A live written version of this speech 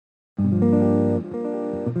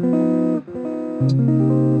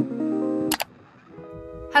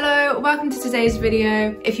Hello, welcome to today's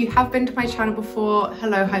video. If you have been to my channel before,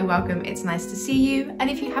 hello, hi, welcome, it's nice to see you. And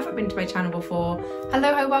if you haven't been to my channel before,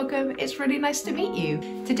 hello, hi, welcome, it's really nice to meet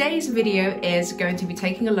you. Today's video is going to be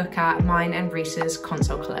taking a look at mine and Reese's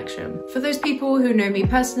console collection. For those people who know me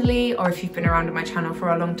personally, or if you've been around on my channel for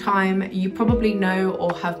a long time, you probably know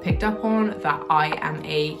or have picked up on that I am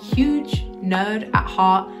a huge nerd at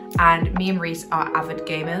heart, and me and Reese are avid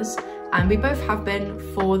gamers. And we both have been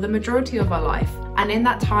for the majority of our life. And in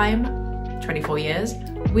that time, 24 years,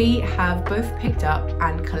 we have both picked up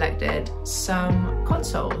and collected some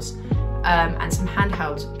consoles and some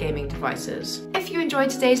handheld gaming devices. If you enjoyed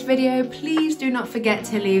today's video, please do not forget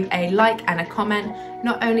to leave a like and a comment.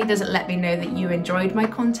 Not only does it let me know that you enjoyed my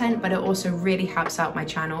content, but it also really helps out my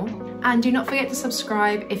channel. And do not forget to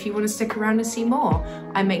subscribe if you want to stick around and see more.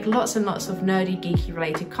 I make lots and lots of nerdy, geeky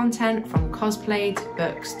related content, from cosplay to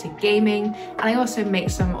books to gaming, and I also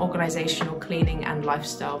make some organizational cleaning and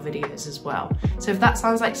lifestyle videos as well. So if that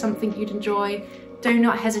sounds like something you'd enjoy, do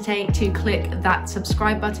not hesitate to click that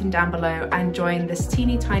subscribe button down below and join this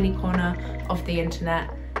teeny tiny corner of the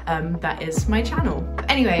internet that is my channel.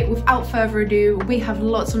 Anyway, without further ado, we have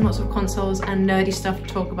lots and lots of consoles and nerdy stuff to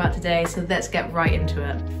talk about today, so let's get right into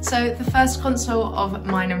it. So the first console of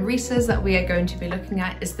mine and Reese's that we are going to be looking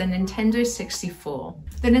at is the Nintendo 64.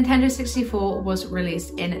 The Nintendo 64 was released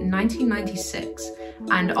in 1996,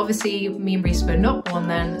 and obviously me and Reese were not born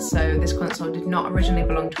then, so this console did not originally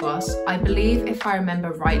belong to us. I believe, if I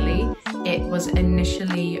remember rightly, it was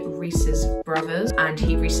initially Reese's brother's, and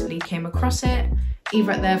he recently came across it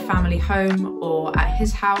either at their family home or at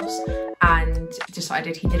his house and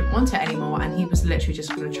decided he didn't want it anymore, and he was literally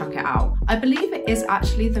just going to chuck it out. I believe it is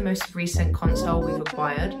actually the most recent console we've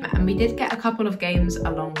acquired, and we did get a couple of games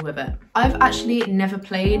along with it. I've actually never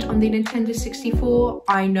played on the Nintendo 64.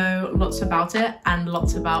 I know lots about it and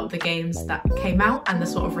lots about the games that came out and the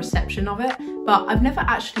sort of reception of it, but I've never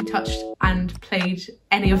actually touched and played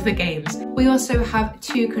any of the games. We also have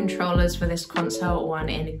two controllers for this console, one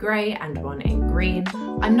in grey and one in green.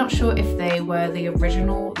 I'm not sure if they were the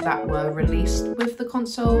original that were released with the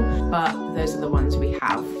console, but those are the ones we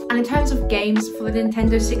have. And in terms of games for the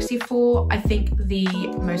Nintendo 64, I think the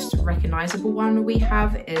most recognizable one we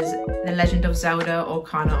have is The Legend of Zelda: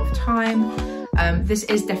 Ocarina of Time. This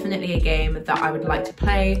is definitely a game that I would like to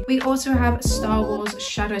play. We also have Star Wars: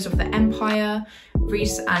 Shadows of the Empire.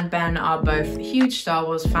 Reese and Ben are both huge Star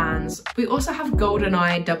Wars fans. We also have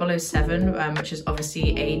GoldenEye 007, which is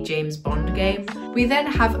obviously a James Bond game. We then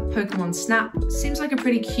have Pokemon Snap. Seems like a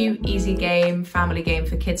pretty cute, easy game, family game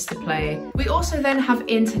for kids to play. We also then have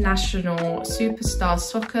International Superstar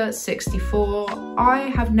Soccer 64.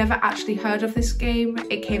 I have never actually heard of this game.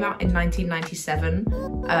 It came out in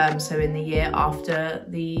 1997, so in the year after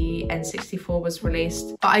the N64 was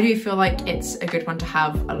released. But I do feel like it's a good one to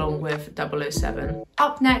have along with 007.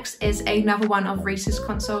 Up next is another one of Reese's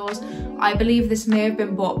consoles. I believe this may have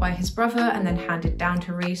been bought by his brother and then handed down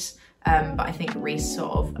to Reese. But I think Reese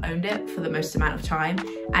sort of owned it for the most amount of time,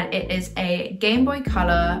 and it is a Game Boy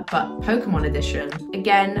Color but Pokemon edition.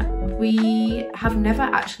 Again, we have never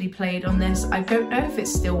actually played on this. I don't know if it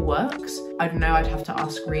still works. I don't know, I'd have to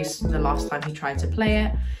ask Reese the last time he tried to play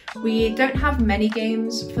it. We don't have many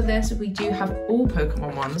games for this. We do have all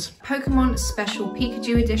Pokemon ones. Pokemon Special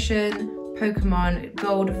Pikachu Edition, Pokemon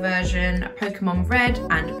Gold version, Pokemon Red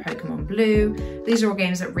and Pokemon Blue. These are all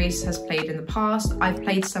games that Reese has played in the past. I've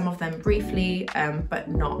played some of them briefly, but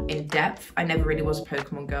not in depth. I never really was a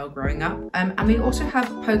Pokemon girl growing up. And we also have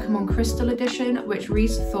Pokemon Crystal Edition, which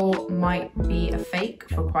Reese thought might be a fake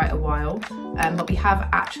for quite a while, but we have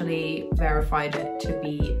actually verified it to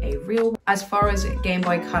be a real. As far as Game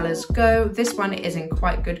Boy Colors go, this one is in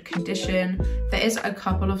quite good condition. There is a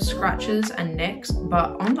couple of scratches and nicks,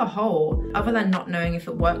 but on the whole, other than not knowing if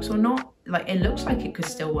it works or not, like, it looks like it could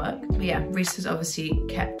still work. But yeah, Reese has obviously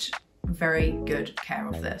kept very good care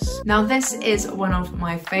of this. Now this is one of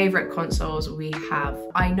my favorite consoles we have.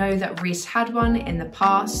 I know that Reese had one in the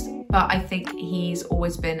past, but I think he's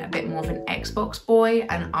always been a bit more of an Xbox boy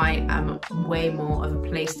and I am way more of a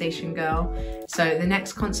PlayStation girl. So the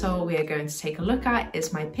next console we are going to take a look at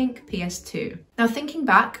is my pink PS2. Now thinking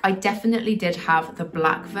back, I definitely did have the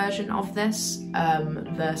black version of this,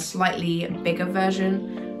 the slightly bigger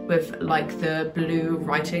version with like the blue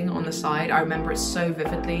writing on the side. I remember it so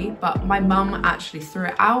vividly, but my mum actually threw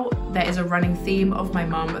it out. There is a running theme of my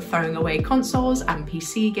mum throwing away consoles and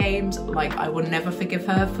PC games. Like, I will never forgive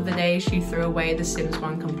her for the day she threw away the Sims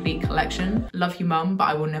 1 complete collection. Love you, mum, but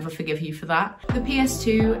I will never forgive you for that. The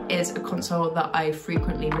PS2 is a console that I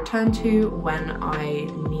frequently return to when I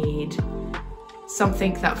need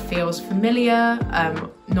something that feels familiar.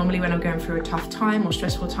 Normally when I'm going through a tough time or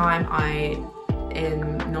stressful time, I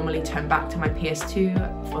normally turn back to my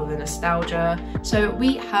PS2 for the nostalgia. So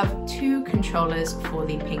we have 2 controllers for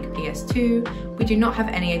the pink PS2. We do not have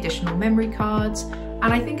any additional memory cards, and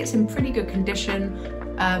I think it's in pretty good condition.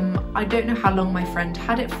 I don't know how long my friend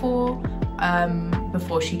had it for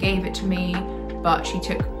before she gave it to me, but she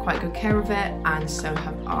took quite good care of it, and so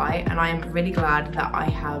have I, and I am really glad that I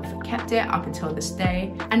have kept it up until this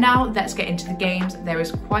day. And now let's get into the games. There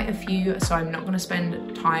is quite a few, so I'm not going to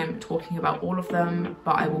spend time talking about all of them,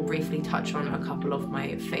 but I will briefly touch on a couple of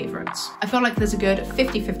my favourites. I feel like there's a good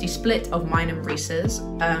 50-50 split of mine and Reese's,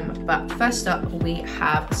 but first up we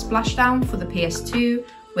have Splashdown for the PS2,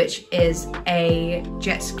 which is a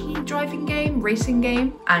jet ski driving game, racing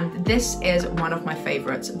game, and this is one of my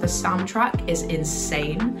favorites. The soundtrack is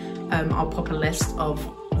insane. I'll pop a list of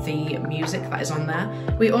the music that is on there.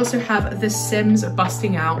 We also have The Sims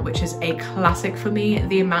Busting Out, which is a classic for me.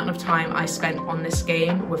 The amount of time I spent on this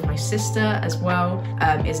game with my sister as well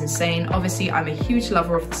is insane. Obviously, I'm a huge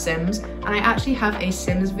lover of The Sims, and I actually have a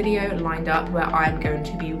Sims video lined up where I'm going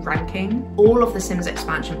to be ranking all of the Sims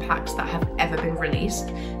expansion packs that have ever been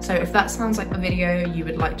released. So if that sounds like a video you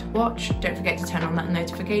would like to watch, don't forget to turn on that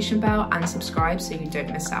notification bell and subscribe so you don't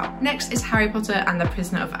miss out. Next is Harry Potter and the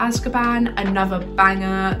Prisoner of Azkaban, another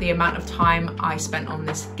banger. The amount of time I spent on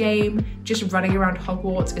this game, just running around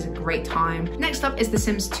Hogwarts, is a great time. Next up is The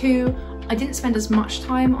Sims 2. I didn't spend as much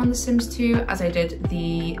time on The Sims 2 as I did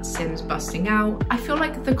The Sims Busting Out. I feel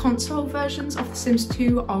like the console versions of The Sims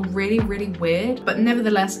 2 are really weird, but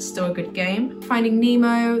nevertheless still a good game. Finding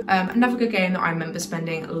Nemo, another good game that I remember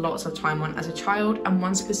spending lots of time on as a child, and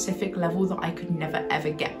one specific level that I could never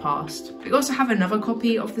ever get past. We also have another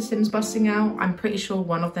copy of The Sims Busting Out. I'm pretty sure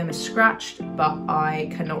one of them is scratched, but I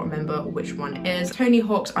cannot remember which one is. Tony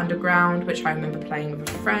Hawk's Underground, which I remember playing with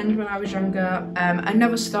a friend when I was younger.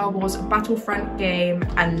 Another Star Wars Battlefront game,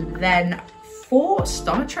 and then 4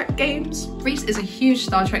 Star Trek games. Reese is a huge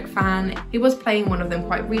Star Trek fan. He was playing one of them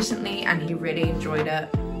quite recently and he really enjoyed it.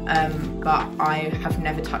 But I have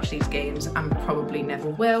never touched these games and probably never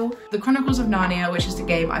will. The Chronicles of Narnia, which is the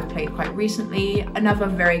game I've played quite recently, another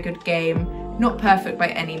very good game. Not perfect by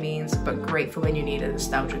any means, but great for when you need a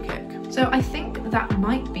nostalgia kick. So I think that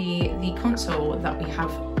might be the console that we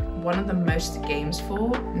have one of the most games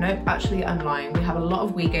for. Nope, actually I'm lying. We have a lot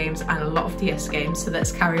of Wii games and a lot of DS games, so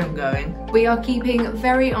let's carry on going. We are keeping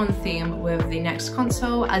very on theme with the next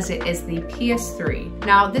console, as it is the PS3.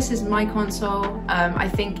 Now this is my console. I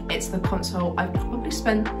think it's the console I've probably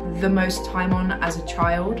spent the most time on as a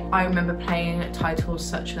child. I remember playing titles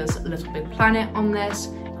such as Little Big Planet on this,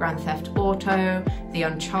 Grand Theft Auto, the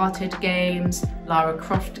Uncharted games, Lara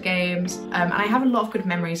Croft games, and I have a lot of good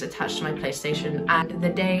memories attached to my PlayStation, and the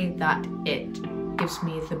day that it gives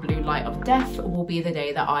me the blue light of death will be the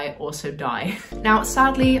day that I also die. Now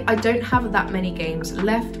sadly I don't have that many games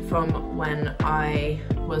left from when I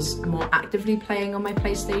was more actively playing on my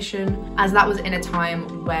PlayStation, as that was in a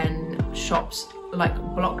time when shops like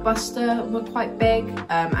Blockbuster were quite big,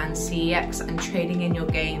 and CEX and trading in your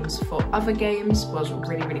games for other games was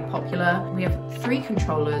really popular. We have 3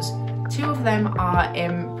 controllers. 2 of them are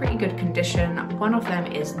in pretty good condition. One of them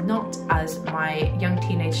is not, as my young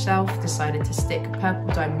teenage self decided to stick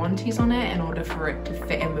purple diamantes on it in order for it to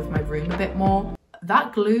fit in with my room a bit more.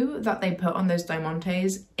 That glue that they put on those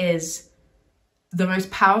diamantes is the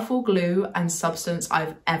most powerful glue and substance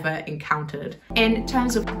I've ever encountered. In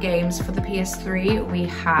terms of games for the PS3, we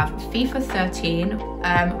have FIFA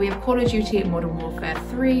 13, we have Call of Duty Modern Warfare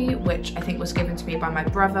 3, which I think was given to me by my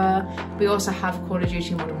brother. We also have Call of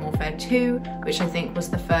Duty Modern Warfare 2, which I think was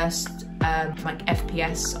the first like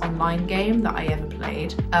FPS online game that I ever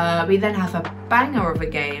played. We then have a banger of a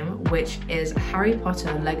game, which is Harry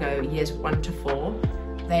Potter Lego Years 1 to 4.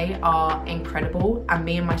 They are incredible, and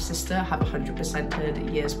me and my sister have 100%ed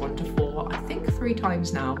Years 1 to 4, I think 3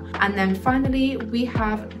 times now. And then finally we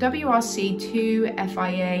have WRC2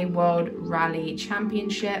 FIA World Rally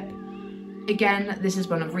Championship. Again, this is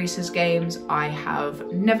one of Reese's games. I have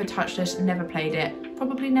never touched this, never played it,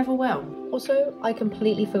 probably never will. Also, I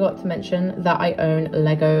completely forgot to mention that I own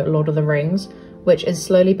Lego Lord of the Rings, which is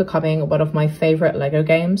slowly becoming one of my favourite Lego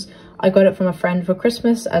games. I got it from a friend for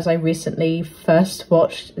Christmas, as I recently first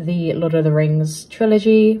watched the Lord of the Rings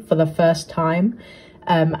trilogy for the first time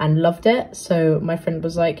and loved it. So my friend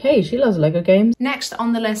was like, hey, she loves Lego games. Next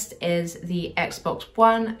on the list is the Xbox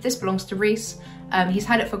One. This belongs to Reese. He's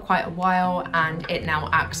had it for quite a while and it now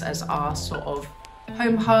acts as our sort of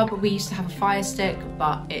home hub. We used to have a Fire Stick,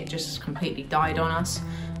 but it just completely died on us.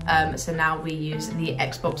 So now we use the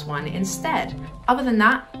Xbox One instead. Other than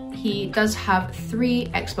that, he does have 3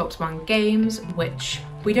 Xbox One games, which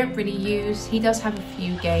we don't really use. He does have a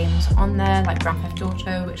few games on there, like Grand Theft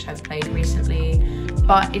Auto, which I've played recently.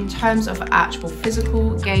 But in terms of actual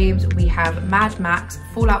physical games, we have Mad Max,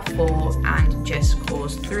 Fallout 4, and Just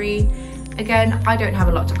Cause 3. Again, I don't have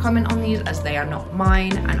a lot to comment on these as they are not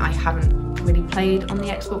mine, and I haven't really played on the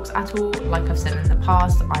Xbox at all. Like I've said in the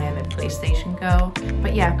past, I am a PlayStation girl.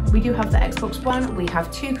 But yeah, we do have the Xbox One. We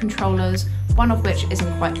have 2 controllers, one of which is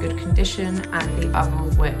in quite good condition and the other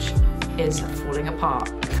of which is falling apart.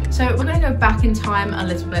 So we're going to go back in time a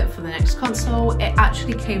little bit for the next console. It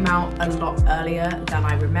actually came out a lot earlier than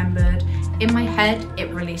I remembered. In my head, it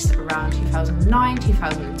released around 2009,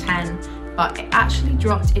 2010, but it actually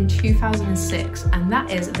dropped in 2006, and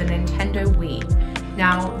that is the Nintendo Wii.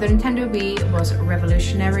 Now, the Nintendo Wii was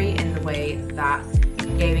revolutionary in the way that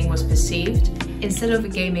gaming was perceived. Instead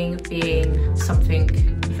of gaming being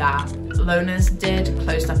something that loners did,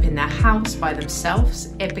 closed up in their house by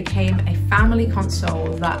themselves, it became a family console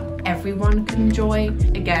that everyone could enjoy.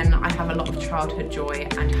 Again, I have a lot of childhood joy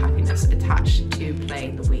and happiness attached to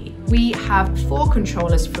playing the Wii. We have 4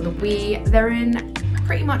 controllers for the Wii. They're in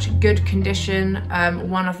pretty much good condition.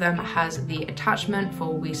 One of them has the attachment for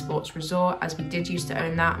Wii Sports Resort, as we did used to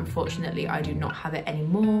own that. Unfortunately, I do not have it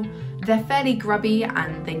anymore. They're fairly grubby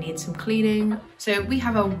and they need some cleaning. So we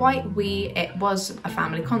have a white Wii. It was a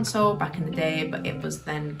family console back in the day, but it was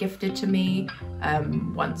then gifted to me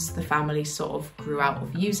once the family sort of grew out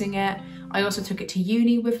of using it. I also took it to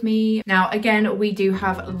uni with me. Now, again, we do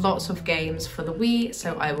have lots of games for the Wii,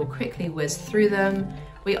 so I will quickly whiz through them.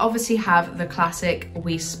 We obviously have the classic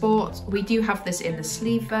Wii Sports. We do have this in the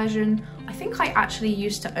sleeve version. I think I actually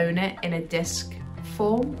used to own it in a disc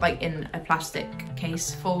form, like in a plastic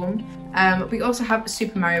case form. We also have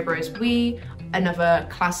Super Mario Bros. Wii, another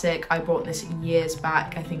classic. I bought this years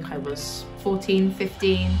back. I think I was 14,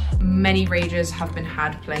 15. Many rages have been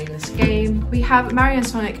had playing this game. We have Mario and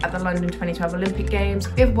Sonic at the London 2012 Olympic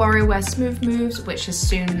Games. We have WarioWare Smooth Moves, which is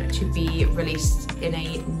soon to be released in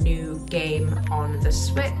a new game on the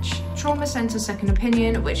Switch. Trauma Center Second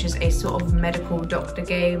Opinion, which is a sort of medical doctor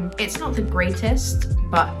game. It's not the greatest,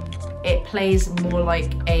 but it plays more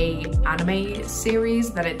like a anime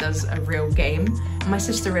series than it does a real game. My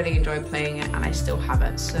sister really enjoyed playing it and I still have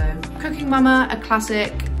it. So Cooking Mama, a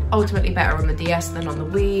classic, ultimately better on the DS than on the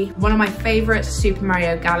Wii. One of my favorites, Super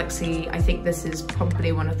Mario Galaxy. I think this is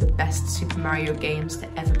probably one of the best Super Mario games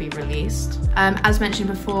to ever be released. As mentioned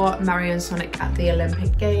before, Mario and Sonic at the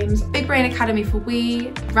Olympic Games. Big Brain Academy for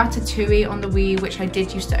Wii. Ratatouille on the Wii, which I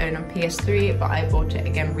did used to own on PS3, but I bought it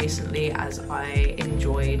again recently as I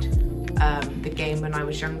enjoyed the game when I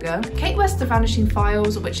was younger. Kate West The Vanishing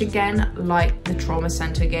Files, which again, like the Trauma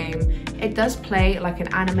Center game, it does play like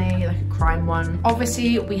an anime, like a crime one.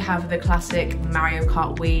 Obviously, we have the classic Mario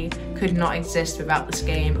Kart Wii, could not exist without this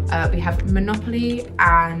game. We have Monopoly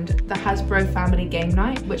and the Hasbro Family Game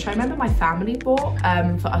Night, which I remember my family bought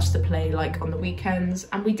for us to play like on the weekends,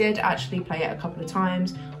 and we did actually play it a couple of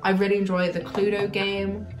times. I really enjoy the Cluedo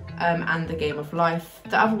game and the Game of Life.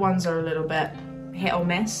 The other ones are a little bit hit or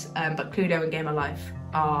miss, but Cluedo and Game of Life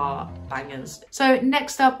are bangers. So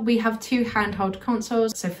next up we have 2 handheld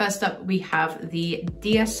consoles. So first up we have the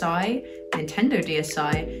DSi, Nintendo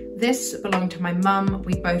DSi. This belonged to my mum.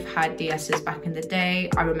 We both had DSs back in the day.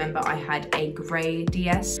 I remember I had a grey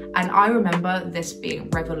DS, and I remember this being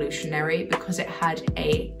revolutionary because it had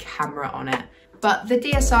a camera on it. But the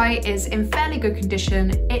DSi is in fairly good condition.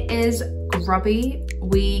 It is grubby.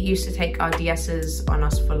 We used to take our DSs on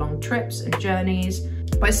us for long trips and journeys.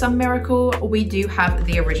 By some miracle, we do have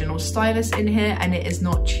the original stylus in here, and it is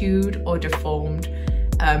not chewed or deformed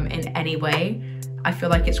in any way. I feel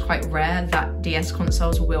like it's quite rare that DS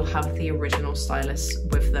consoles will have the original stylus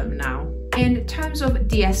with them now. In terms of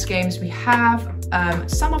DS games, we have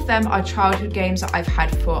some of them are childhood games that I've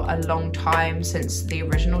had for a long time, since the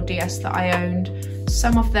original DS that I owned.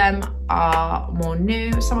 Some of them are more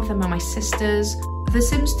new, some of them are my sister's. The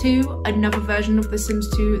Sims 2, another version of The Sims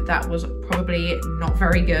 2 that was probably not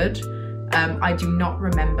very good. I do not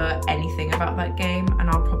remember anything about that game, and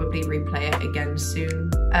I'll probably replay it again soon.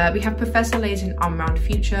 We have Professor Layton's Unbound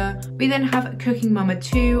Future. We then have Cooking Mama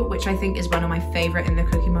 2, which I think is one of my favourite in the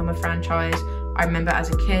Cooking Mama franchise. I remember as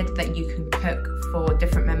a kid that you can cook for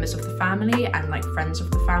different members of the family and like friends of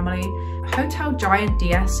the family. Hotel Giant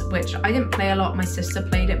DS, which I didn't play a lot, my sister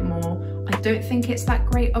played it more. I don't think it's that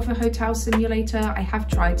great of a hotel simulator. I have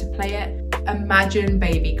tried to play it. Imagine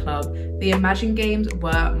Baby Club. The Imagine games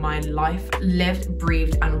were my life. Lived,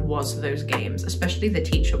 breathed, and was those games, especially the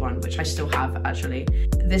teacher one, which I still have actually.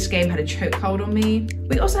 This game had a chokehold on me.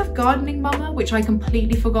 We also have Gardening Mama, which I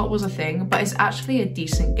completely forgot was a thing, but it's actually a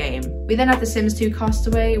decent game. We then have The Sims 2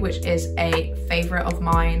 Castaway, which is a favorite of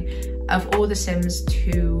mine. Of all the Sims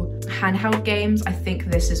 2 handheld games, I think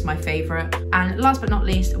this is my favorite. And last but not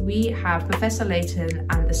least, we have Professor Layton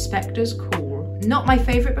and the Spectre's Call. Not my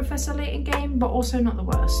favorite Professor Layton game, but also not the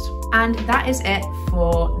worst. And that is it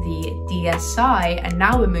for the DSi. And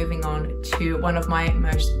now we're moving on to one of my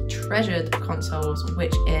most treasured consoles,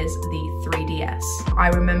 which is the 3DS. I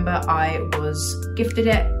remember I was gifted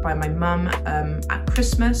it by my mum at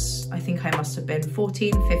Christmas. I think I must have been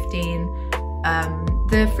 14, 15.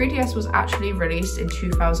 The 3DS was actually released in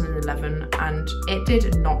 2011 and it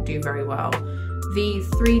did not do very well. The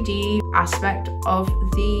 3D aspect of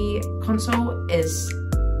the console is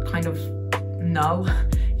kind of null.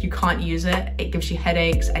 You can't use it, it gives you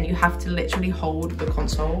headaches, and you have to literally hold the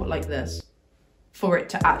console like this for it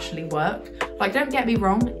to actually work. Like, don't get me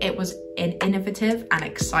wrong, it was innovative and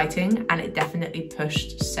exciting and it definitely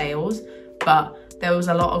pushed sales, but there was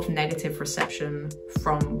a lot of negative reception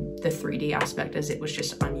from the 3D aspect as it was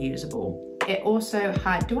just unusable. It also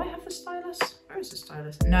had, do I have the stylus? Where is the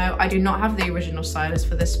stylus? No, I do not have the original stylus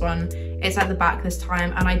for this one. It's at the back this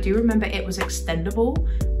time, and I do remember it was extendable,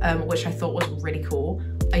 which I thought was really cool.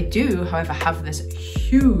 I do, however, have this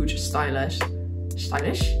huge stylus.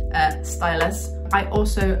 I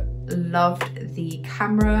also loved the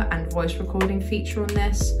camera and voice recording feature on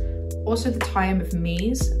this. Also the tie-in with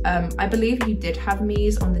Mii's. I believe you did have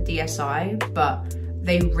Mii's on the DSi, but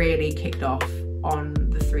they really kicked off on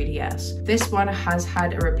the 3DS. This one has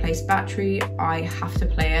had a replaced battery. I have to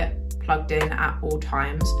play it plugged in at all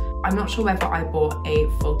times. I'm not sure whether I bought a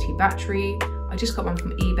faulty battery. I just got one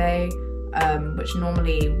from eBay, which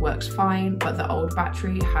normally works fine, but the old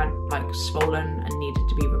battery had like swollen and needed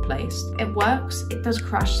to be replaced. It works, it does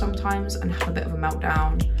crash sometimes and have a bit of a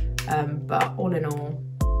meltdown, but all in all,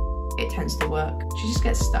 it tends to work. She just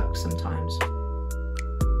gets stuck sometimes.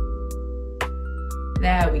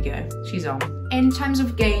 There we go, she's on. In terms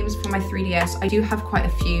of games for my 3DS, I do have quite a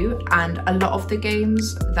few, and a lot of the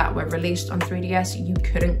games that were released on 3DS you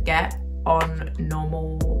couldn't get on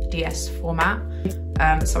normal DS format.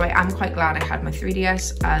 So I am quite glad I had my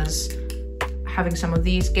 3DS, as having some of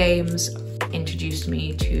these games introduced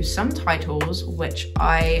me to some titles which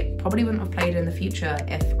I probably wouldn't have played in the future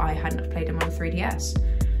if I hadn't have played them on 3DS.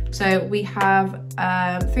 So we have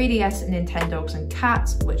 3DS Nintendo Dogs and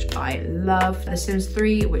Cats, which I love. The Sims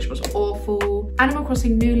 3, which was awful. Animal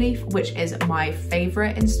Crossing New Leaf, which is my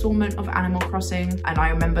favorite installment of Animal Crossing. And I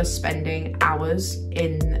remember spending hours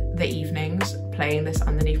in the evenings playing this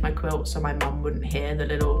underneath my quilt so my mum wouldn't hear the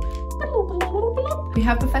little. We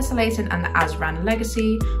have Professor Layton and the Azran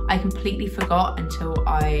Legacy. I completely forgot until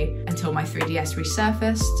my 3DS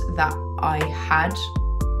resurfaced that I had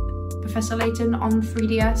Professor Layton on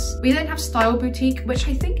 3DS. We then have Style Boutique, which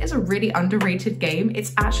I think is a really underrated game.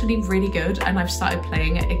 It's actually really good and I've started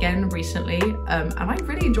playing it again recently, and I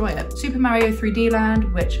really enjoy it. Super Mario 3D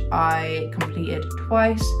Land, which I completed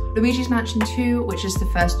twice. Luigi's Mansion 2, which is the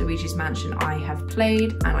first Luigi's Mansion I have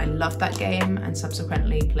played, and I loved that game and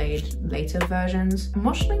subsequently played later versions.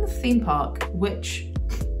 Moshling Theme Park, which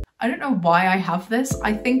I don't know why I have this.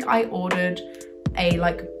 I think I ordered a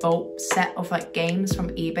like bulk set of like games from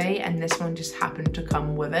eBay and this one just happened to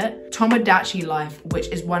come with it. Tomodachi Life, which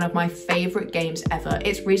is one of my favorite games ever.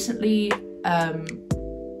 It's recently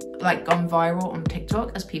like gone viral on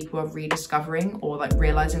TikTok as people are rediscovering or like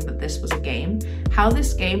realizing that this was a game. How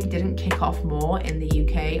this game didn't kick off more in the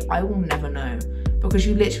UK, I will never know, because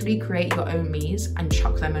you literally create your own Mii's and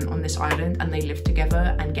chuck them in on this island and they live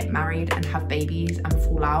together and get married and have babies and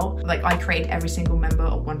fall out. Like, I created every single member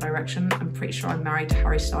of One Direction. I'm pretty sure I'm married to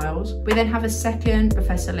Harry Styles. We then have a second,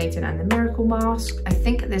 Professor Layton and the Miracle Mask. I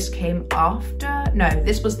think this came after, no,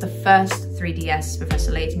 this was the first 3DS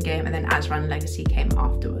Professor Layton game, and then Azran Legacy came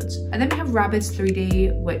afterwards. And then we have Rabbids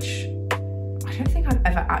 3D, which I don't think I've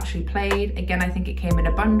ever actually played. Again, I think it came in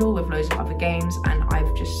a bundle with loads of other games and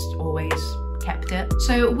I've just always kept it.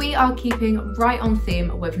 So we are keeping right on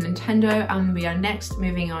theme with Nintendo, and we are next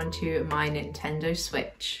moving on to my Nintendo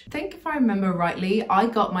Switch. I think if I remember rightly, I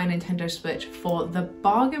got my Nintendo Switch for the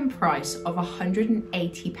bargain price of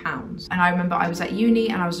 £180. And I remember I was at uni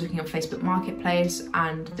and I was looking on Facebook Marketplace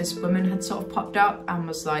and this woman had sort of popped up and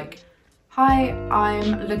was like, "Hi,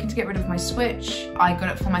 I'm looking to get rid of my Switch. I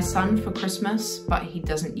got it for my son for Christmas, but he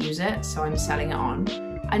doesn't use it, so I'm selling it on.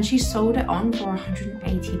 and she sold it on for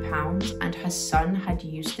 £180, and her son had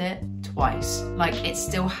used it twice. Like, it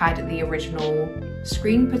still had the original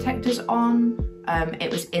screen protectors on.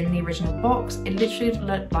 It was in the original box. It literally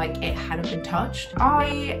looked like it hadn't been touched.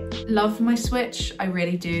 I love my Switch, I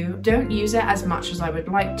really do. Don't use it as much as I would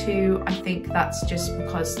like to. I think that's just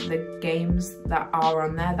because the games that are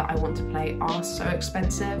on there that I want to play are so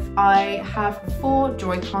expensive. I have 4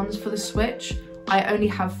 Joy-Cons for the Switch. I only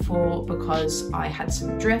have 4 because I had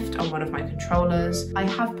some drift on one of my controllers. I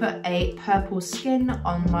have put a purple skin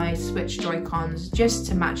on my Switch Joy-Cons just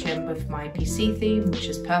to match in with my PC theme, which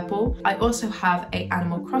is purple. I also have an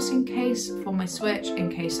Animal Crossing case for my Switch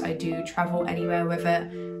in case I do travel anywhere with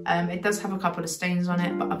it. It does have a couple of stains on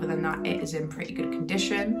it, but other than that, it is in pretty good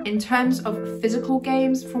condition. In terms of physical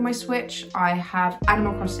games for my Switch, I have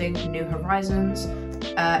Animal Crossing New Horizons,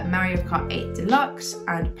 Mario Kart 8 Deluxe,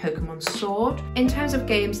 and Pokemon Sword. In terms of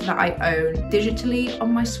games that I own digitally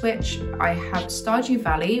on my Switch, I have Stardew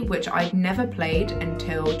Valley, which I'd never played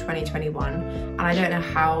until 2021, and I don't know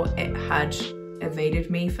how it had evaded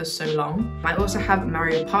me for so long. I also have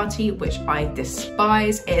Mario Party, which I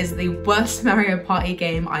despise. It is the worst Mario Party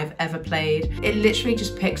game I've ever played. It literally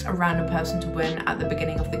just picks a random person to win at the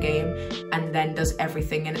beginning of the game and then does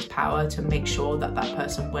everything in its power to make sure that that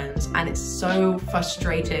person wins, and it's so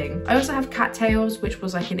frustrating. I also have Cattails, which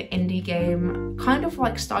was like an indie game, kind of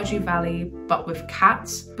like Stardew Valley, but with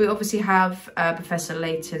cats. We obviously have Professor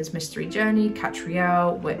Layton's Mystery Journey,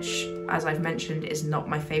 Catriel, which, as I've mentioned, is not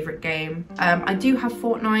my favorite game. I do have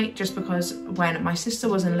Fortnite just because when my sister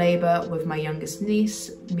was in labour with my youngest niece,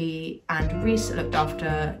 me and Reese looked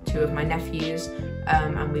after 2 of my nephews,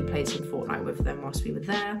 and we played some Fortnite with them whilst we were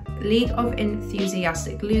there. League of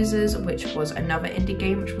Enthusiastic Losers, which was another indie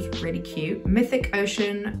game which was really cute. Mythic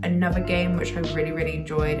Ocean, another game which I really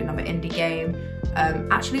enjoyed, another indie game.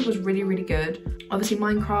 Actually was really good. Obviously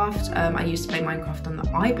Minecraft, I used to play Minecraft on the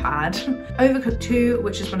iPad. Overcooked 2,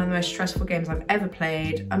 which is one of the most stressful games I've ever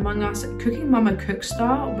played. Among Us, Cooking Mama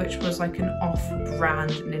Cookstar, which was like an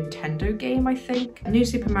off-brand Nintendo game, I think. New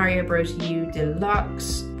Super Mario Bros. U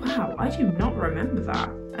Deluxe. Wow, I do not remember that.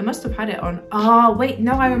 I must have had it on, wait,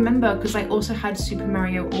 no, I remember, because I also had Super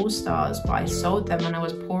Mario All-Stars, but I sold them when I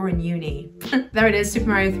was poor in uni. There it is, Super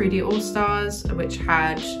Mario 3D All-Stars, which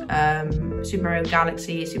had Super Mario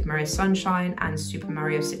Galaxy, Super Mario Sunshine, and Super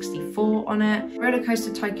Mario 64 on it. Roller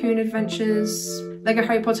Coaster Tycoon Adventures, Lego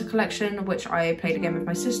Harry Potter Collection, which I played again with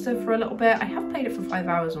my sister for a little bit. I have played it for 5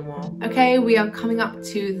 hours or more. Okay, we are coming up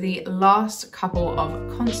to the last couple of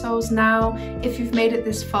consoles now. If you've made it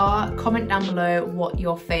this far, comment down below what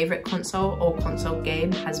your favorite console or console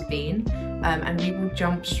game has been, and we will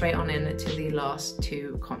jump straight on into the last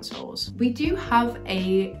 2 consoles. We do have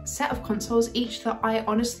a set of consoles each that I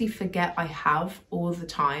honestly forget I have all the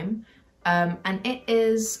time. And it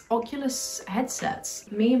is Oculus headsets.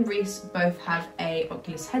 Me and Reese both have a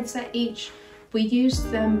Oculus headset each. We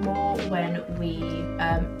used them more when we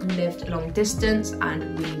lived long distance,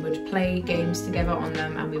 and we would play games together on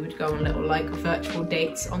them, and we would go on little like virtual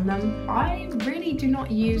dates on them. I really do not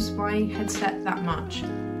use my headset that much.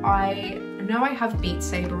 I know I have Beat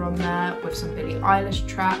Saber on there with some Billie Eilish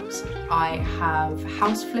tracks. I have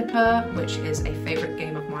House Flipper, which is a favourite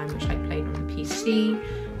game of mine which I played on the PC.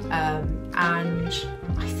 And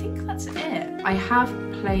I think that's it. I have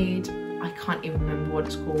played, I can't even remember what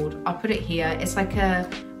it's called. I'll put it here. It's like a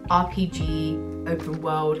RPG open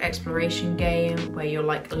world exploration game where you're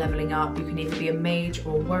like leveling up. You can either be a mage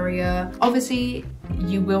or warrior. Obviously,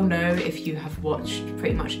 you will know if you have watched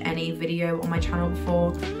pretty much any video on my channel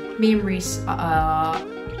before. Me and Reese are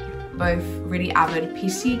both really avid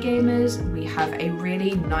PC gamers. We have a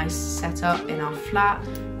really nice setup in our flat.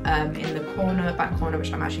 In the back corner,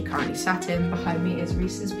 which I'm actually currently sat in. Behind me is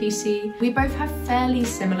Reese's PC. We both have fairly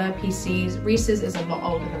similar PCs. Reese's is a lot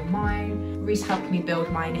older than mine. Reese helped me build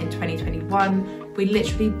mine in 2021. We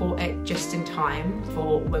literally bought it just in time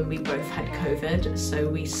for when we both had COVID. So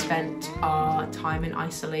we spent our time in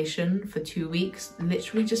isolation for 2 weeks,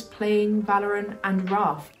 literally just playing Valorant and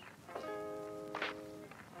Raft.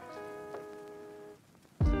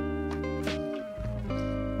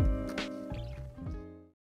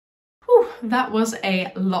 That was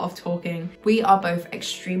a lot of talking. We are both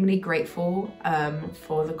extremely grateful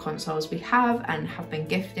for the consoles we have and have been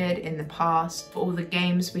gifted in the past, for all the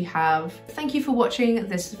games we have. Thank you for watching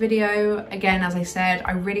this video. Again, as I said,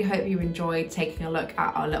 I really hope you enjoyed taking a look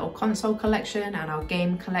at our little console collection and our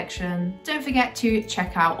game collection. Don't forget to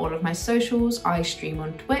check out all of my socials. I stream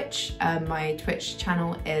on Twitch. My Twitch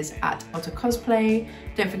channel is at @OtterCosplay.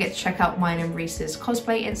 Don't forget to check out mine and Reese's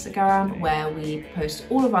cosplay Instagram, where we post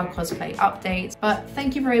all of our cosplay updates updates. But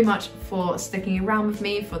thank you very much for sticking around with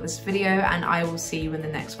me for this video, and I will see you in the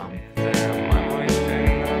next one.